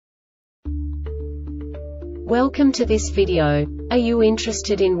Welcome to this video. Are you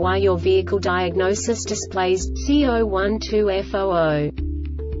interested in why your vehicle diagnosis displays S.r.o.the?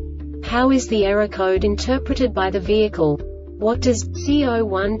 How is the error code interpreted by the vehicle? What does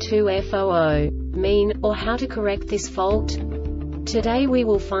S.r.o.the mean, or how to correct this fault? Today we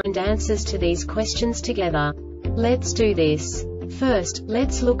will find answers to these questions together. Let's do this. First,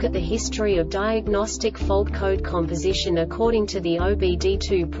 let's look at the history of diagnostic fault code composition according to the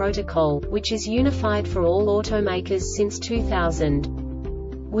OBD2 protocol, which is unified for all automakers since 2000.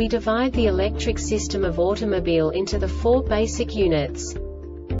 We divide the electric system of automobile into the four basic units: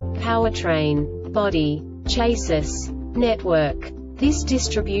 powertrain, body, chassis, network. This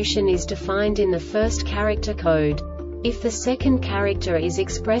distribution is defined in the first character code. If the second character is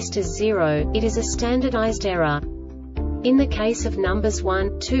expressed as 0, it is a standardized error. In the case of numbers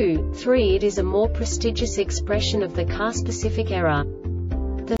 1, 2, 3, it is a more prestigious expression of the car-specific error.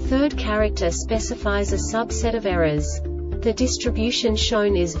 The third character specifies a subset of errors. The distribution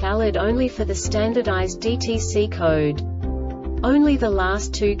shown is valid only for the standardized DTC code. Only the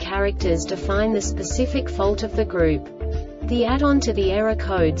last two characters define the specific fault of the group. The add-on to the error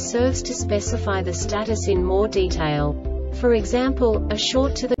code serves to specify the status in more detail. For example, a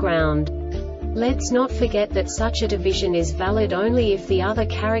short to the ground. Let's not forget that such a division is valid only if the other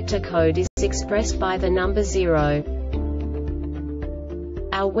character code is expressed by the number 0.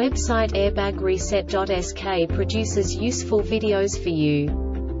 Our website airbagreset.sk produces useful videos for you.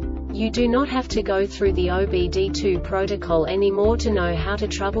 You do not have to go through the OBD2 protocol anymore to know how to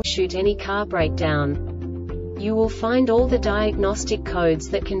troubleshoot any car breakdown. You will find all the diagnostic codes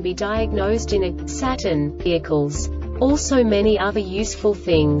that can be diagnosed in a Saturn vehicles. Also many other useful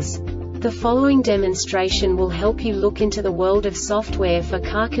things. The following demonstration will help you look into the world of software for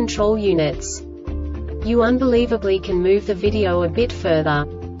car control units. You unbelievably can move the video a bit further.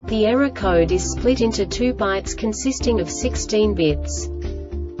 The error code is split into 2 bytes consisting of 16 bits.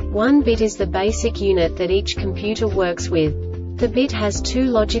 1 bit is the basic unit that each computer works with. The bit has 2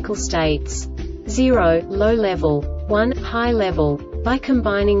 logical states: 0, low level, 1, high level. By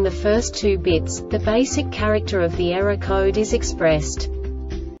combining the first 2 bits, the basic character of the error code is expressed.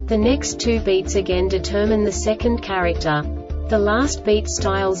 The next 2 beats again determine the second character. The last beat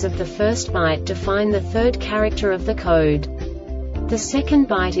styles of the first byte define the third character of the code. The second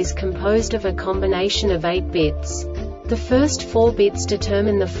byte is composed of a combination of 8 bits. The first 4 bits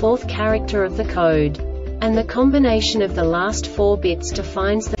determine the fourth character of the code. And the combination of the last 4 bits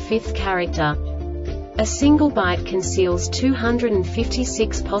defines the fifth character. A single byte conceals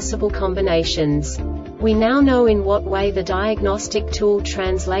 256 possible combinations. We now know in what way the diagnostic tool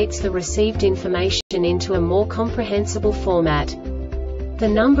translates the received information into a more comprehensible format. The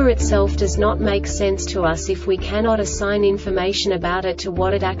number itself does not make sense to us if we cannot assign information about it to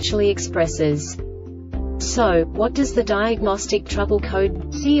what it actually expresses. So, what does the Diagnostic Trouble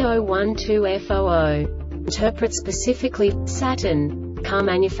Code S.r.o.the interpret specifically for Saturn car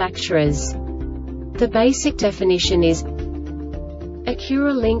manufacturers? The basic definition is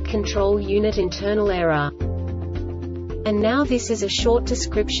AcuraLink control unit internal error. And now this is a short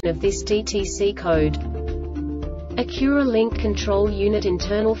description of this DTC code. AcuraLink control unit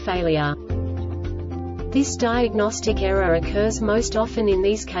internal failure. This diagnostic error occurs most often in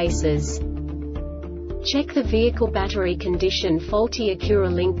these cases. Check the vehicle battery condition. Faulty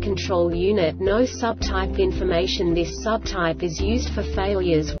AcuraLink control unit. No subtype information. This subtype is used for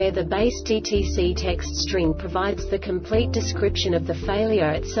failures where the base DTC text string provides the complete description of the failure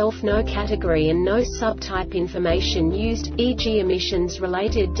itself. No category and no subtype information used, e.g. emissions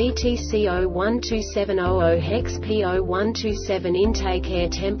related DTC 012700 hex P0127 intake air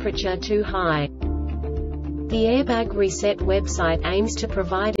temperature too high. The Airbag Reset website aims to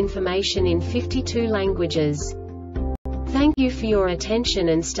provide information in 52 languages. Thank you for your attention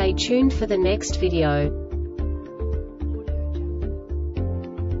and stay tuned for the next video.